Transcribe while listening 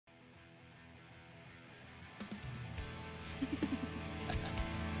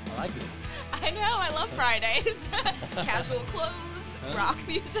like this. I know. I love Fridays. Casual clothes, rock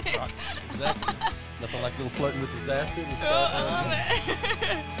music. Rock. Exactly. Nothing like a little flirting with disaster. To start I love it.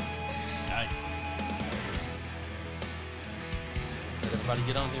 All right. Let everybody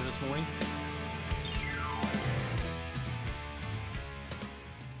get on here this morning.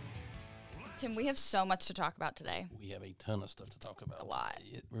 Tim, we have so much to talk about today. We have a ton of stuff to talk about. A lot.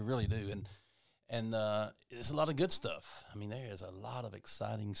 We really do. And it's a lot of good stuff. I mean, there is a lot of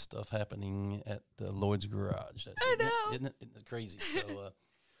exciting stuff happening at the Lloyd's Garage. I know. Isn't it crazy? So,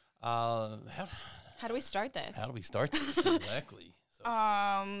 how do we start this? How do we start this? Exactly. So,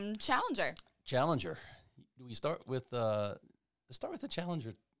 Challenger. Challenger. Do we start with let's start with the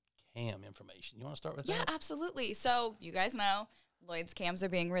Challenger cam information. You want to start with that? Yeah, absolutely. So you guys know Lloyd'Z CAMs are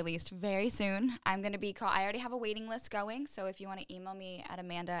being released very soon. I'm going to be I already have a waiting list going, so if you want to email me at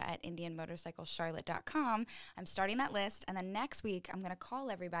amanda@indianmotorcyclescharlotte.com, I'm starting that list, and then next week I'm going to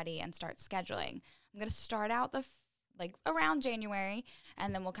call everybody and start scheduling. I'm going to start out around January,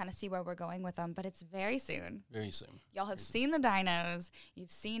 and then we'll kind of see where we're going with them, but it's very soon. Very soon. Y'all have seen the dynos.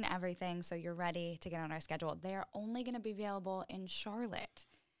 You've seen everything, so you're ready to get on our schedule. They're only going to be available in Charlotte.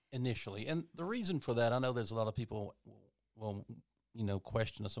 Initially. And the reason for that, I know there's a lot of people will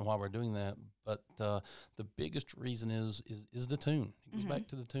question us on why we're doing that, but the biggest reason is the tune. It goes back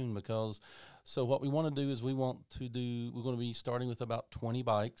to the tune, because so what we want to do is we're going to be starting with about 20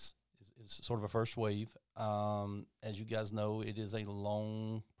 bikes. It's sort of a first wave. As you guys know, it is a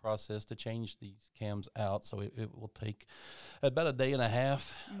long process to change these cams out, so it will take about a day and a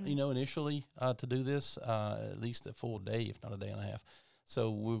half, initially to do this, at least a full day, if not a day and a half.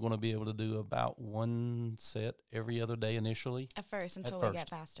 So we're going to be able to do about one set every other day initially. At first, until we get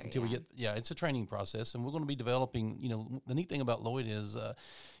faster. It's a training process, and we're going to be developing. The neat thing about Lloyd is,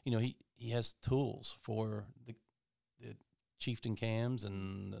 he has tools for the Chieftain cams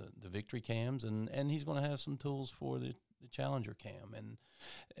and the Victory cams, and he's going to have some tools for the Challenger cam,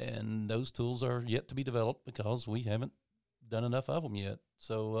 and those tools are yet to be developed because we haven't done enough of them yet.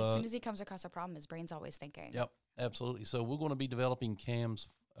 So as soon as he comes across a problem, his brain's always thinking. Yep. Absolutely. So we're going to be developing cams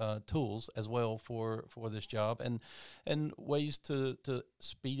tools as well for this job, and ways to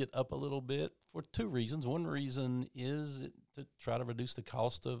speed it up a little bit for two reasons. One reason is to try to reduce the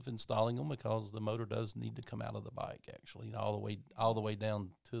cost of installing them, because the motor does need to come out of the bike, actually, all the way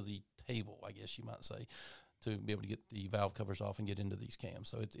down to the table, I guess you might say, to be able to get the valve covers off and get into these cams.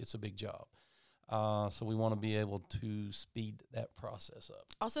 So it's a big job. So we want to be able to speed that process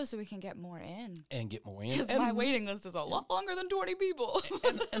up. Also, so we can get more in. Because my waiting list is a lot longer than 20 people.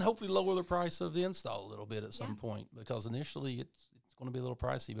 and hopefully lower the price of the install a little bit at some point, because initially it's going to be a little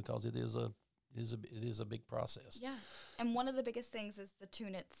pricey, because it is a big process. Yeah. And one of the biggest things is the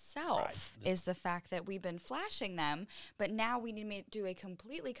tune itself, is the fact that we've been flashing them, but now we need to do a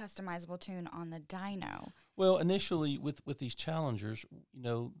completely customizable tune on the dyno. Well, initially with these Challengers,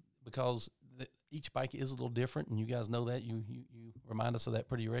 because each bike is a little different, and you guys know that. You remind us of that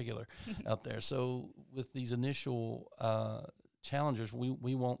pretty regular out there. So with these initial Challengers,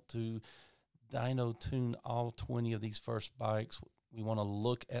 we want to dyno tune all 20 of these first bikes. We want to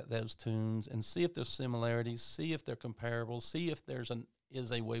look at those tunes and see if there's similarities, see if they're comparable, see if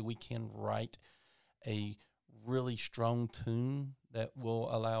is a way we can write a really strong tune that will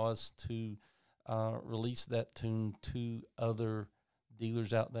allow us to release that tune to other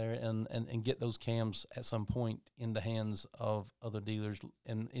dealers out there, and get those cams at some point in the hands of other dealers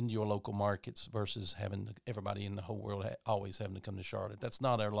and in your local markets, versus having everybody in the whole world always having to come to Charlotte. That's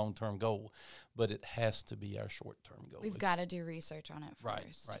not our long-term goal, but it has to be our short-term goal. We've got to do research on it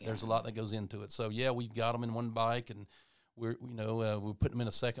first. Right. Yeah. There's a lot that goes into it. So we've got them in one bike, and we're putting them in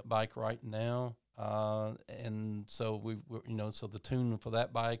a second bike right now. And so so the tune for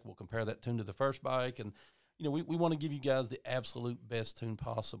that bike, we'll compare that tune to the first bike, and we want to give you guys the absolute best tune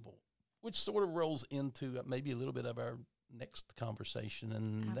possible, which sort of rolls into maybe a little bit of our next conversation,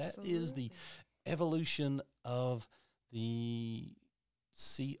 and that is the evolution of the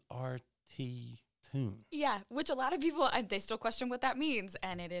CRT tune. Yeah, which a lot of people, they still question what that means,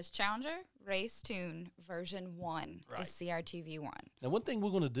 and it is Challenger Race Tune version 1 is CRT V1. Now, one thing we're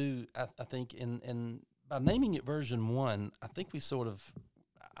going to do, I think, in by naming it version 1, I think we sort of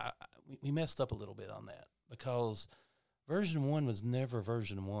we messed up a little bit on that, because version 1 was never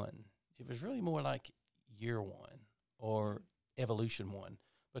version 1. It was really more like year 1 or evolution 1,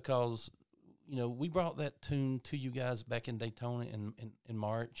 because we brought that tune to you guys back in Daytona in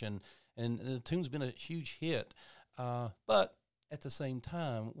March, and the tune's been a huge hit. But at the same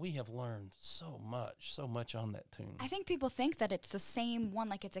time, we have learned so much on that tune. I think people think that it's the same one,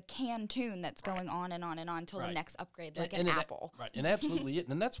 like it's a canned tune that's going on and on and on until the next upgrade, like an Apple. Right, and absolutely it.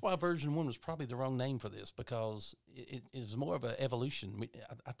 And that's why version 1 was probably the wrong name for this, because it was more of an evolution.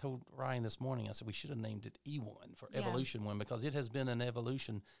 I told Ryan this morning, I said we should have named it E1 for Evolution 1, because it has been an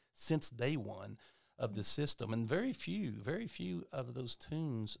evolution since day one of the system, and very few of those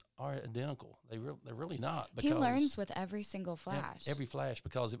tunes are identical. They're really not. Because he learns with every single flash. Every flash,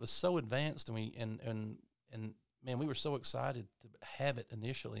 because it was so advanced, and man, we were so excited to have it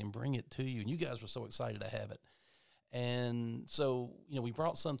initially and bring it to you, and you guys were so excited to have it. And so, we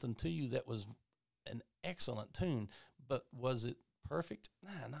brought something to you that was an excellent tune, but was it perfect?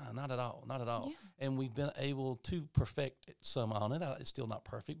 Nah, not at all. Yeah. And we've been able to perfect some on it. It's still not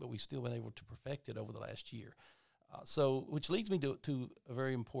perfect, but we've still been able to perfect it over the last year. So, which leads me to a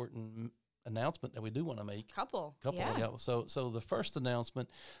very important announcement that we do want to make. Couple. Yeah. So the first announcement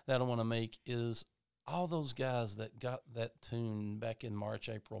that I want to make is all those guys that got that tune back in March,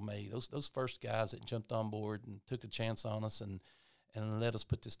 April, May. Those first guys that jumped on board and took a chance on us and let us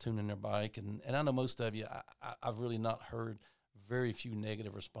put this tune in their bike. And I know most of you, I've really not heard very few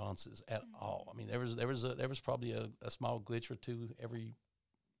negative responses at all. I mean, there was probably a small glitch or two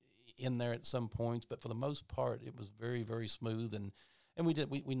in there at some points, but for the most part, it was very, very smooth, and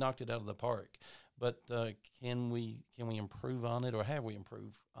we knocked it out of the park. But can we improve on it, or have we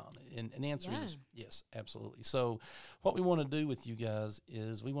improved on it? And the answer is yes, absolutely. So what we want to do with you guys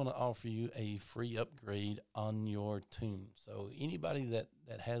is we want to offer you a free upgrade on your tune. So anybody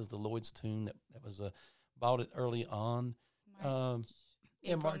that has the Lloyd'Z tune that was bought it early on,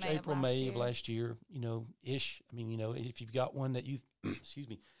 March, April, May of last year, ish. I mean, if you've got one that you,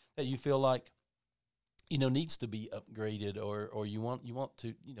 that you feel like, needs to be upgraded, or you want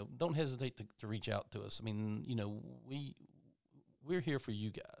to, don't hesitate to reach out to us. I mean, we're here for you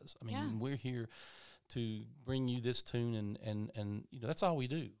guys. I mean, we're here to bring you this tune, and that's all we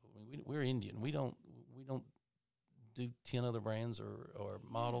do. I mean, we're Indian. We don't do 10 other brands or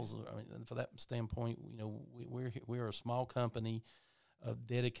models. I mean, for that standpoint, we're a small company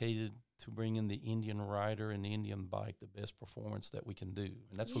dedicated to bringing the Indian rider and the Indian bike the best performance that we can do,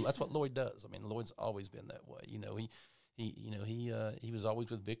 and that's what Lloyd does. I mean, Lloyd's always been that way. He was always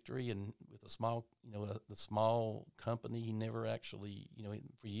with Victory, and with a small, the small company. He never actually,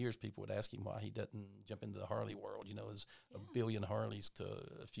 for years people would ask him why he doesn't jump into the Harley world. There's a billion Harleys to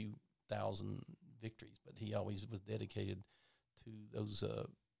a few thousand Victories, but he always was dedicated to those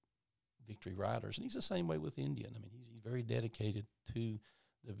Victory riders, and he's the same way with Indian. I mean, he's very dedicated to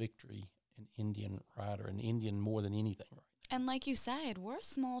the Victory and Indian rider, and Indian more than anything right now. And like you said, we're a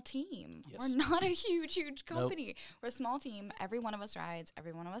small team. Yes. We're not a huge company. Nope. We're a small team. Every one of us rides.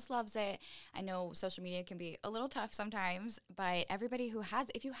 Every one of us loves it. I know social media can be a little tough sometimes, but everybody who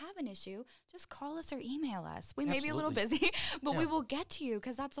if you have an issue, just call us or email us. We may be a little busy, but we will get to you,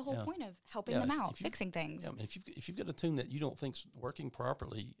 because that's the whole point of helping them out, fixing things. Yeah, if you've got a tune that you don't think's working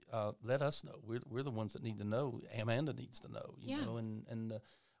properly, let us know. We're the ones that need to know. Amanda needs to know. You know, and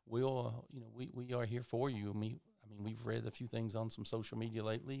we'll we are here for you. I mean, we've read a few things on some social media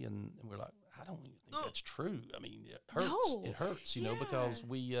lately, and we're like, I don't even think that's true. I mean, it hurts. No. It hurts, because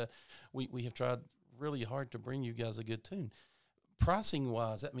we have tried really hard to bring you guys a good tune. Pricing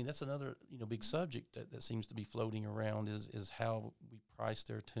wise, I mean, that's another big subject that seems to be floating around is how we price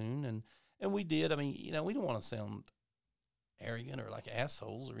their tune, and we did. I mean, we don't want to sound arrogant or like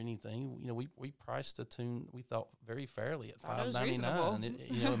assholes or anything. We priced the tune, we thought, very fairly at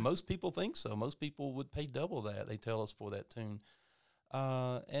 $5.99. And most people think so. Most people would pay double that, they tell us, for that tune.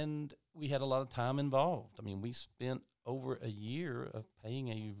 And we had a lot of time involved. I mean, we spent over a year of paying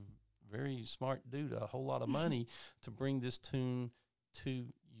a very smart dude a whole lot of money to bring this tune to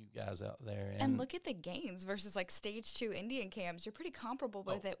you guys out there. And look at the gains versus like stage 2 Indian cams. You're pretty comparable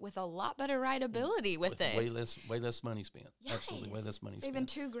with it, with a lot better rideability with this. Way less money spent. Yes. Absolutely, way less money Saving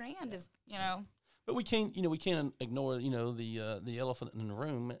spent. $2,000 is, But we can't ignore the elephant in the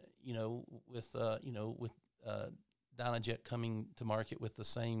room. With Dyno Jet coming to market with the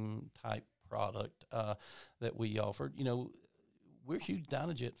same type product that we offered. We're huge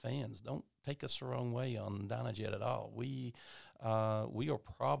Dyno Jet fans. Don't take us the wrong way on Dyno Jet at all. We are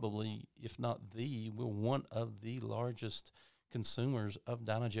probably, if not we're one of the largest consumers of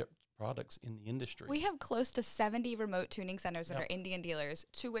Dyno Jet products in the industry. We have close to 70 remote tuning centers that are Indian dealers,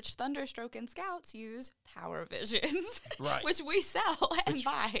 to which Thunderstroke and Scouts use Power Visions, right, which we sell and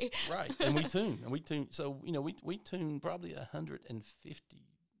buy. Right, and we tune. So, we tune probably 150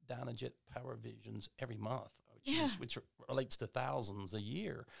 Dyno Jet Power Visions every month, which relates to thousands a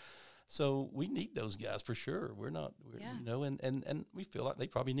year. So we need those guys for sure. We're you know, and we feel like they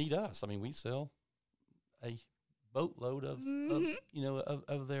probably need us. I mean, we sell a boatload of you know,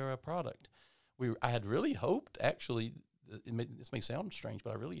 of their product. I had really hoped, actually, this may sound strange,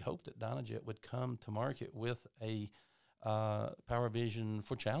 but I really hoped that Dyno Jet would come to market with a Power Vision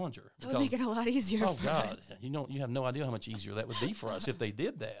for Challenger. That would make it a lot easier. Oh God, you have no idea how much easier that would be for us if they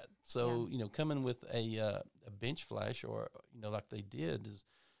did that. So you know, coming with a bench flash, or you know, like they did,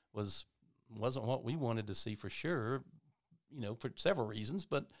 wasn't what we wanted to see for sure. You know, for several reasons,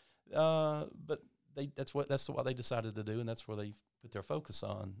 but that's what they decided to do, and that's where they put their focus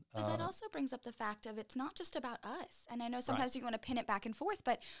on. But that also brings up the fact of it's not just about us. And I know sometimes you want to pin it back and forth,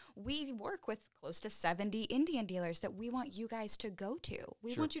 but we work with close to 70 Indian dealers that we want you guys to go to.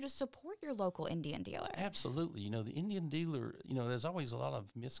 We want you to support your local Indian dealer. Absolutely. You know, the Indian dealer, you know, there's always a lot of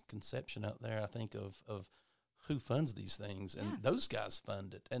misconception out there, I think, of who funds these things, and those guys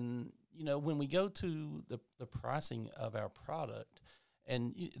fund it. And, you know, when we go to the pricing of our product,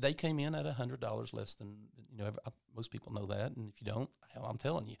 and they came in at $100 less than, you know, most people know that. And if you don't, hell, I'm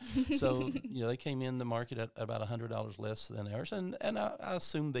telling you. So, you know, they came in the market at about $100 less than ours. And I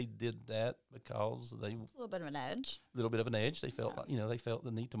assume they did that because they... A little bit of an edge. A little bit of an edge. They felt, you know, they felt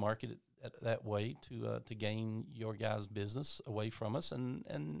the need to market it that way to gain your guys' business away from us.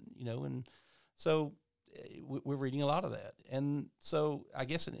 And you know, and so we're reading a lot of that. And so I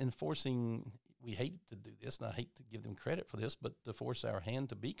guess in enforcing... We hate to do this, and I hate to give them credit for this, but to force our hand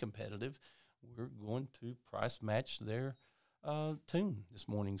to be competitive, we're going to price match their tune this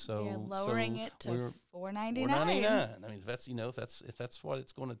morning. So we're lowering it to $4.99. $4.99. I mean, if that's what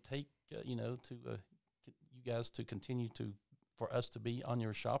it's going to take, you know, to you guys to continue for us to be on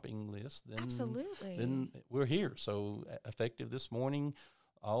your shopping list, then absolutely, then we're here. So effective this morning,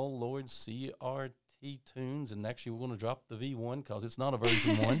 all Lloyd'Z CRT tunes, and actually we're going to drop the V1 because it's not a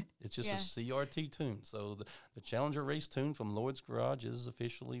version 1. It's just a CRT tune. So the Challenger race tune from Lloyd's Garage is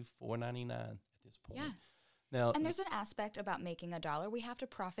officially $4.99 at this point. Yeah. Now, and there's an aspect about making $1. We have to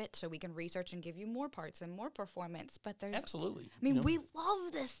profit so we can research and give you more parts and more performance. But there's absolutely. I mean, we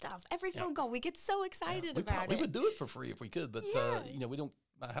love this stuff. Every phone call, we get so excited about it. We would do it for free if we could, but you know, we don't.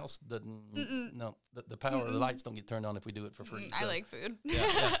 My house doesn't. No, the power, the lights don't get turned on if we do it for free. So. I like food.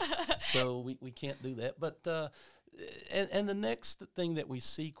 So we can't do that. But and the next thing that we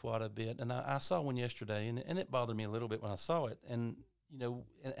see quite a bit, and I saw one yesterday, and it bothered me a little bit when I saw it. And you know,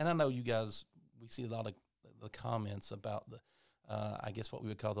 and I know you guys, we see a lot of the comments about the, I guess what we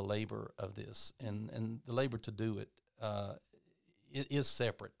would call the labor of this, and the labor to do it. It is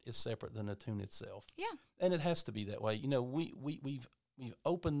separate. It's separate than the tune itself. Yeah, and it has to be that way. You know, we've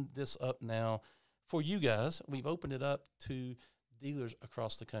opened this up now for you guys. We've opened it up to dealers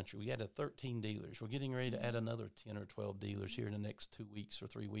across the country. We added 13 dealers. We're getting ready to add another 10 or 12 dealers here in the next 2 weeks or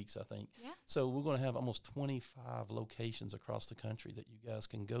 3 weeks, I think. Yeah. So we're going to have almost 25 locations across the country that you guys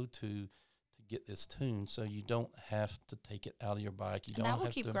can go to get this tune, so you don't have to take it out of your bike. You and don't that will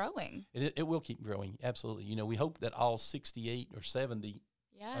have keep to, growing. It will keep growing, absolutely. You know, we hope that all 68 or 70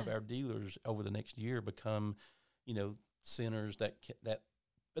 of our dealers over the next year become, you know, centers that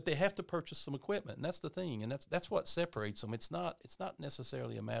but they have to purchase some equipment, and that's the thing, and that's what separates them. It's not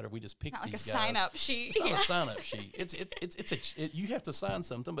necessarily a matter we just pick not these like a guys. sign-up sheet. It's not a sign-up sheet. You have to sign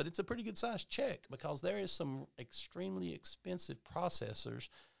something, but it's a pretty good size check because there is some extremely expensive processors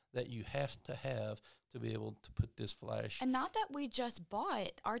that you have to be able to put this flash. And not that we just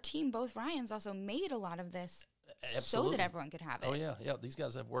bought. Our team, both Ryans, also made a lot of this. Absolutely. So that everyone could have it. Oh, yeah. These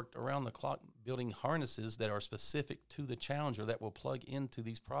guys have worked around the clock building harnesses that are specific to the Challenger that will plug into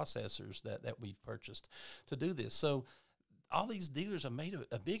these processors that we've purchased to do this. So all these dealers have made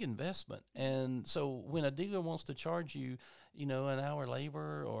a big investment. And so when a dealer wants to charge you, you know, an hour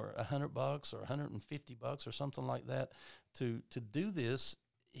labor or $100 or $150 or something like that to do this,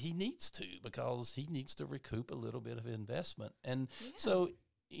 he needs to, because he needs to recoup a little bit of investment. And so,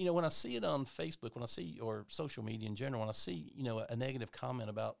 you know, when I see it on Facebook, or social media in general, when I see, you know, a negative comment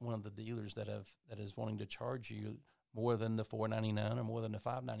about one of the dealers that is wanting to charge you more than the $4.99 or more than the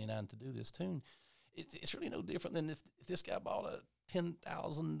 $5.99 to do this tune, it's really no different than if this guy bought a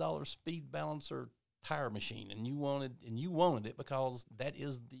 $10,000 speed balancer tire machine and you wanted it because that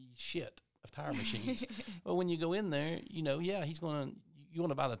is the shit of tire machines. Well, when you go in there, you know, you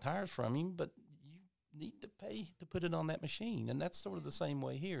want to buy the tires from him, but you need to pay to put it on that machine. And that's sort of the same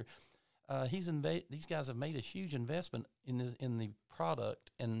way here. These guys have made a huge investment in the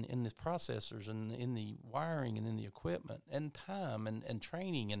product and in the processors and in the wiring and in the equipment and time and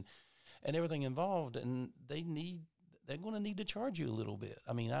training and everything involved. And they're going to need to charge you a little bit.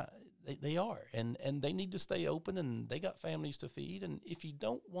 I mean, They are, and they need to stay open, and they got families to feed. And if you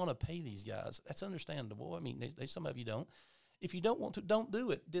don't want to pay these guys, that's understandable. I mean, some of you don't. If you don't want to, don't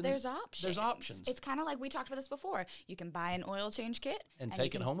do it. Then there's options. There's options. It's kind of like we talked about this before. You can buy an oil change kit and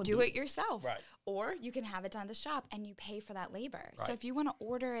take it home and do it yourself. Right. Or you can have it done at the shop and you pay for that labor. Right. So if you want to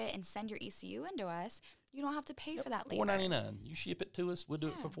order it and send your ECU into us, you don't have to pay for that labor. $4.99. You ship it to us, we'll do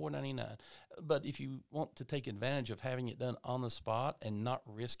it for $4.99. But if you want to take advantage of having it done on the spot and not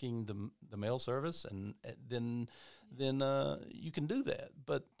risking the mail service, and then you can do that.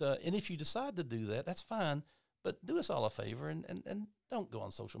 But and if you decide to do that, that's fine. But do us all a favor and don't go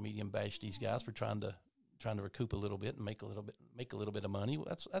on social media and bash these guys for trying to recoup a little bit and make a little bit of money.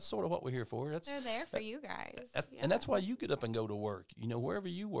 That's sort of what we're here for. They're there for you guys, and that's why you get up and go to work. You know, wherever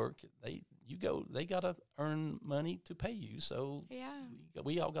you work, they got to earn money to pay you. So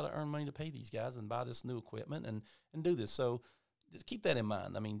we all got to earn money to pay these guys and buy this new equipment and do this. So just keep that in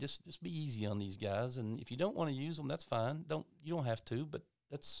mind. I mean, just be easy on these guys. And if you don't want to use them, that's fine. You don't have to, but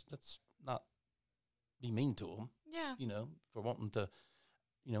that's not be mean to them. Yeah. You know, for wanting to,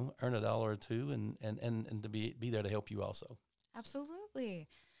 you know, earn $1 or $2 and to be there to help you also. Absolutely.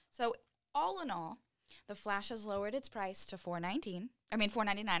 So all in all, the Flash has lowered its price to $4.99.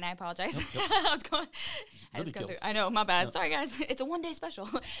 I apologize. Yep. I was going through. I know, my bad. Yep. Sorry, guys. It's a one-day special.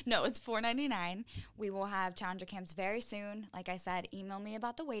 No, it's $4.99. We will have Challenger cams very soon. Like I said, email me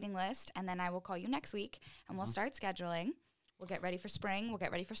about the waiting list, and then I will call you next week, and we'll start scheduling. We'll get ready for spring. We'll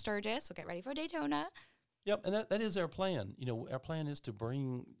get ready for Sturgis. We'll get ready for Daytona. Yep, and that is our plan. You know, our plan is to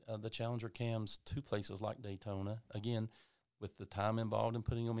bring the Challenger cams to places like Daytona. Again, with the time involved in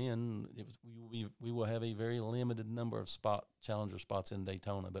putting them in, we will have a very limited number of Challenger spots in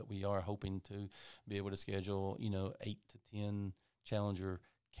Daytona, but we are hoping to be able to schedule, 8 to 10 Challenger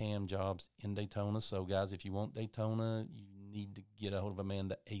cam jobs in Daytona. So, guys, if you want Daytona, you need to get a hold of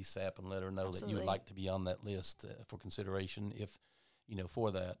Amanda ASAP and let her know that you would like to be on that list for consideration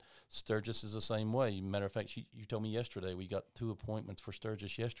for that. Sturgis is the same way. Matter of fact, you told me yesterday we got 2 appointments for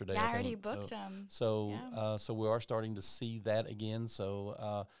Sturgis yesterday. Yeah, I already booked them. So, so we are starting to see that again.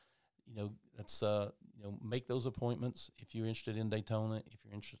 So, that's make those appointments if you're interested in Daytona, if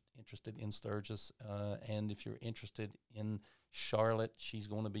you're interested in Sturgis, and if you're interested in Charlotte, she's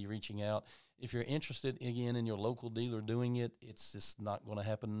going to be reaching out. If you're interested, again, in your local dealer doing it, it's just not going to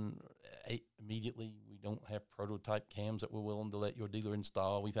happen immediately. We don't have prototype cams that we're willing to let your dealer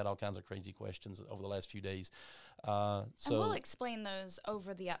install. We've had all kinds of crazy questions over the last few days. And we'll explain those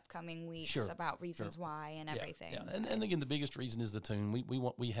over the upcoming weeks about reasons why and everything. Yeah. And again, the biggest reason is the tune.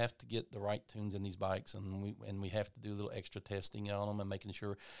 We have to get the right tunes in these bikes, and we have to do a little extra testing on them and making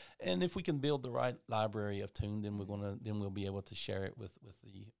sure. And if we can build the right library of tune, then we'll be able to share it with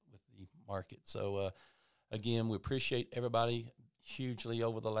the market. So again, we appreciate everybody hugely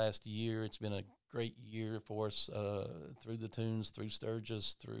over the last year. It's been a great year for us through the tunes, through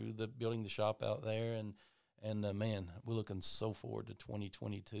Sturgis, through the building the shop out there, and man, we're looking so forward to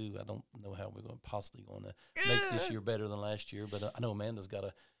 2022. I don't know how we're possibly going to make this year better than last year, but I know Amanda's got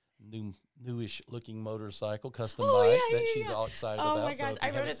a newish looking motorcycle, custom bike that she's all excited about. Oh my gosh, I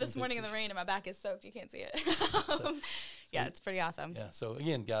rode it this morning in the rain and my back is soaked. You can't see it. It's pretty awesome. Yeah, so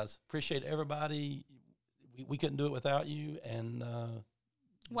again, guys, appreciate everybody. We couldn't do it without you. And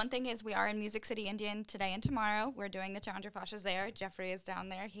one thing is we are in Music City, Indian today and tomorrow. We're doing the Challenger Flashes there. Jeffrey is down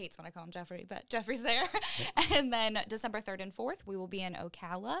there. He hates when I call him Jeffrey, but Jeffrey's there. Yep. And then December 3rd and 4th, we will be in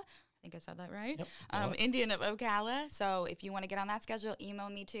Ocala. I think I said that right. Yep. Indian of Ocala. So if you want to get on that schedule, email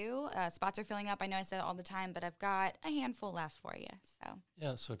me too. Spots are filling up. I know I say it all the time, but I've got a handful left for you.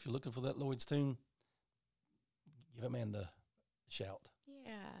 So if you're looking for that Lloyd's tune, give Amanda a shout.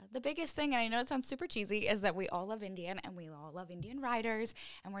 Yeah. The biggest thing, and I know it sounds super cheesy, is that we all love Indian and we all love Indian riders,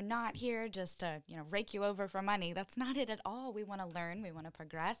 and we're not here just to, rake you over for money. That's not it at all. We want to learn. We want to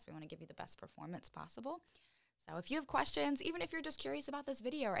progress. We want to give you the best performance possible. So if you have questions, even if you're just curious about this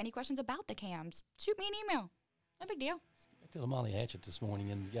video or any questions about the cams, shoot me an email. No big deal. Back to the Molly Hatchet this morning.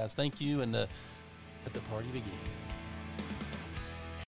 And guys, thank you. And let the party begin.